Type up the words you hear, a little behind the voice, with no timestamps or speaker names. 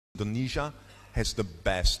Indonesia has the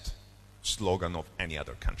best slogan of any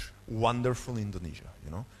other country. Wonderful Indonesia,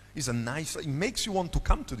 you know. It's a nice, it makes you want to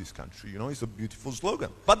come to this country, you know. It's a beautiful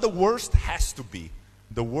slogan. But the worst has to be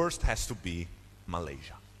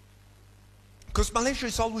Malaysia. Because Malaysia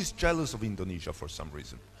is always jealous of Indonesia for some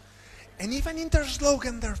reason. And even in their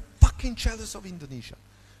slogan, they're fucking jealous of Indonesia.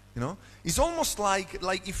 You know? It's almost like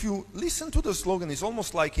if you listen to the slogan, it's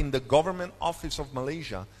almost like in the government office of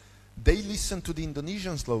Malaysia, they listened to the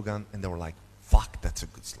Indonesian slogan and they were like, fuck, that's a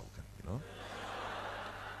good slogan, you know?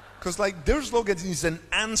 Because like their slogan is an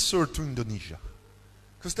answer to Indonesia.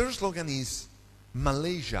 Because their slogan is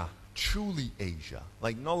Malaysia, truly Asia.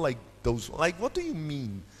 Like not like those, like what do you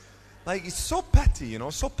mean? Like it's so petty, you know,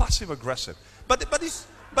 so passive aggressive. But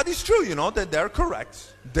it's true, you know, that they're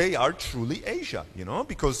correct. They are truly Asia, you know,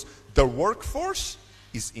 because their workforce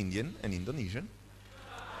is Indian and Indonesian.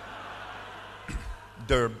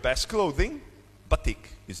 Their best clothing, batik,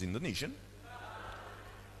 is Indonesian.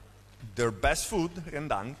 Their best food,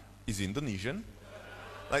 rendang, is Indonesian.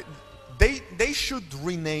 Like they should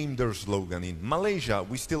rename their slogan in Malaysia,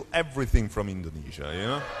 we steal everything from Indonesia, you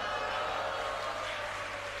know?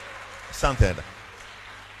 Something.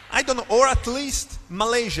 I don't know, or at least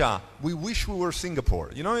Malaysia, we wish we were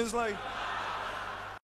Singapore. You know, it's like